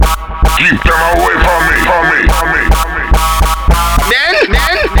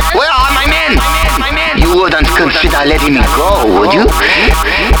consider letting me go, would you?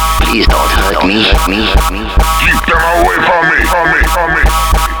 Please don't hurt me. Keep them away from me.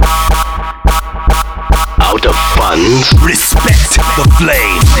 Out of funds? Respect the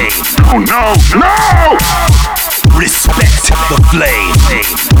flame. No! Respect the flame.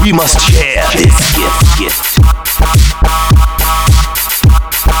 We must share this gift.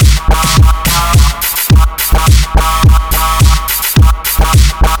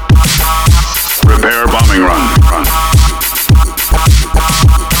 Prepare bombing run.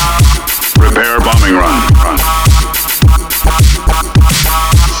 Prepare bombing run.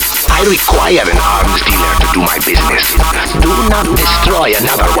 I require an arms dealer to do my business. Do not destroy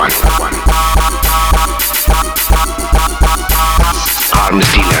another one. Arms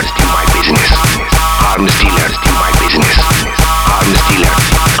dealers do my business. Arms dealers do my business. Arms dealer.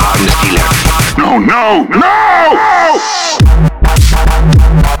 No!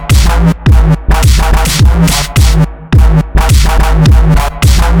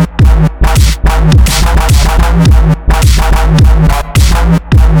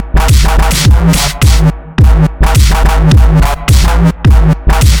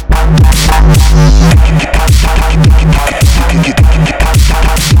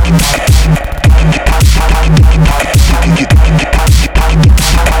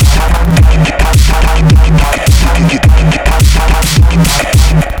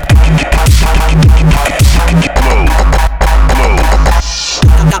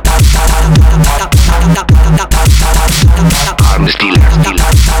 Arms dealer.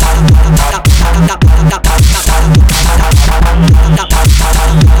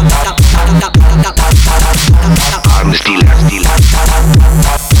 Arms dealer.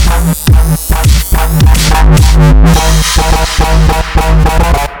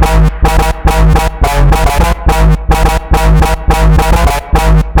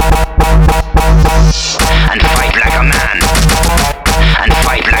 And fight like a man. And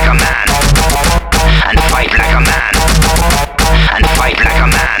fight like a man. And fight like a man. And fight like a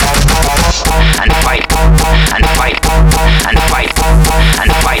man. And fight. And fight. And fight.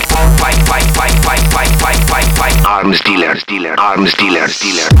 And fight. Fight. Arms dealer. Arms dealer.